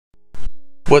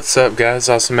What's up, guys?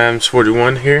 Awesome Adams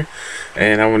 41 here,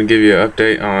 and I want to give you an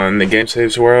update on the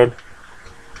GameSSaves world.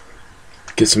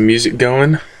 Get some music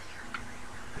going.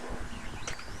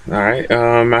 Alright, I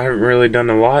haven't really done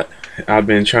a lot. I've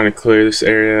been trying to clear this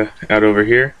area out over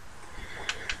here.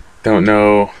 Don't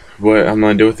know what I'm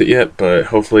going to do with it yet, but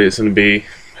hopefully it's going to be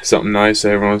something nice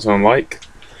that everyone's going to like.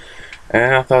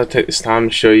 And I thought I'd take this time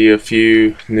to show you a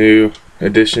few new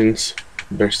additions.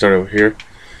 Better start over here.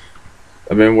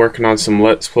 I've been working on some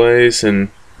Let's Plays and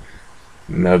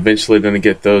eventually going to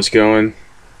get those going.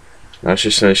 I was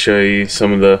just going to show you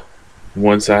some of the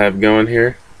ones I have going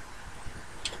here.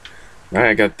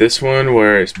 Alright, I got this one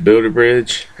where it's build a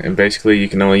bridge, and basically you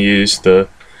can only use the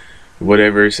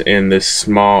whatever's in this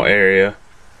small area,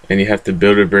 and you have to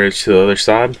build a bridge to the other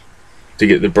side to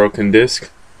get the broken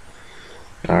disc.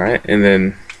 Alright, and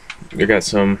then we got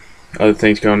some other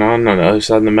things going on the other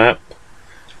side of the map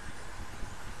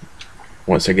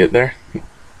once I get there.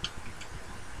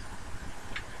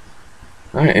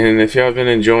 Alright, and if y'all have been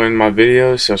enjoying my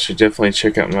videos, y'all should definitely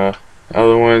check out my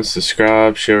other ones.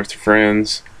 Subscribe, share with your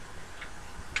friends.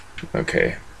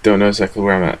 Okay, don't know exactly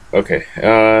where I'm at. Okay,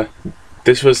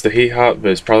 this was the Heat Hop,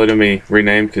 but it's probably going to be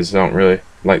renamed because I don't really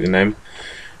like the name.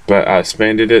 But I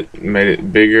expanded it, made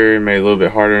it bigger, made it a little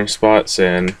bit harder in spots,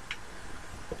 and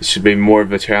it should be more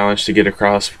of a challenge to get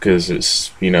across because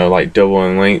it's, you know, like double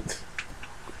in length,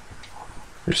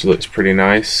 which looks pretty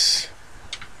nice.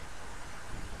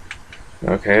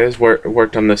 Okay, I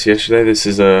worked on this yesterday. This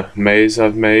is a maze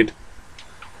I've made.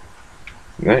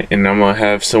 Right, and I'm going to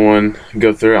have someone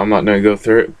go through it. I'm not going to go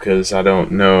through it because I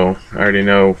don't know. I already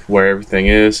know where everything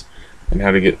is and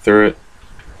how to get through it.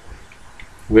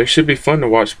 But it should be fun to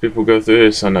watch people go through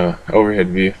this on a overhead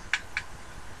view.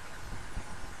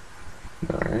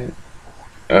 Alright.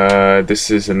 This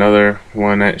is another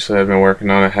one actually I've been working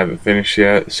on. I haven't finished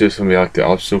yet. It's just going to be like the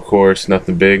obstacle course.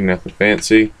 Nothing big, nothing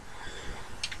fancy.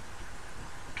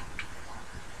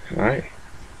 Alright.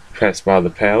 Pass by the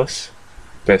palace.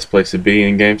 Best place to be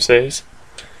in GameSsaves.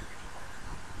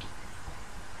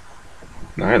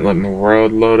 Alright, let my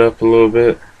world load up a little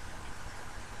bit.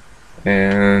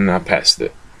 And I passed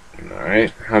it.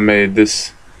 Alright, I made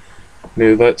this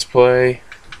new Let's Play.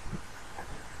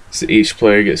 So each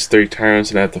player gets 3 turns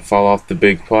and they have to fall off the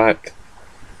big plaque.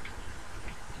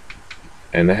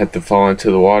 And they have to fall into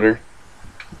the water.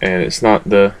 And it's not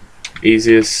the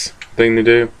easiest thing to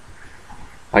do.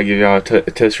 I'll give y'all a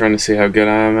test run to see how good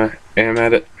I am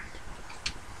at it.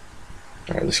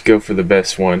 Alright, let's go for the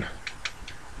best one.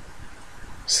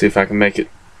 See if I can make it.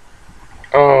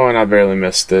 Oh, and I barely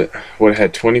missed it. Would have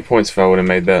had 20 points if I would have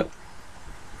made that.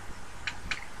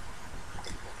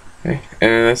 Okay,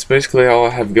 and that's basically all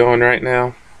I have going right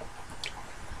now.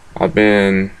 I've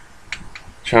been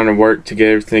trying to work to get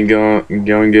everything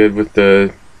going good with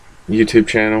the YouTube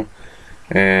channel.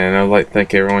 And I'd like to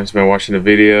thank everyone who's been watching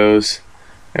the videos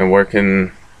and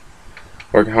working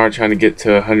hard trying to get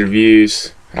to 100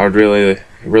 views. I would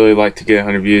really like to get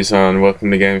 100 views on Welcome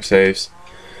to GameSsaves.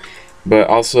 But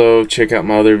also check out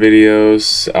my other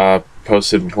videos. I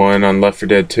posted one on Left 4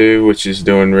 Dead 2, which is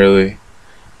doing really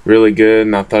good,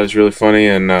 and I thought it was really funny,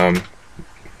 and I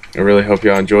really hope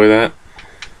y'all enjoy that.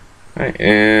 Alright,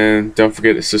 and don't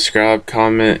forget to subscribe,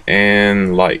 comment,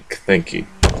 and like. Thank you.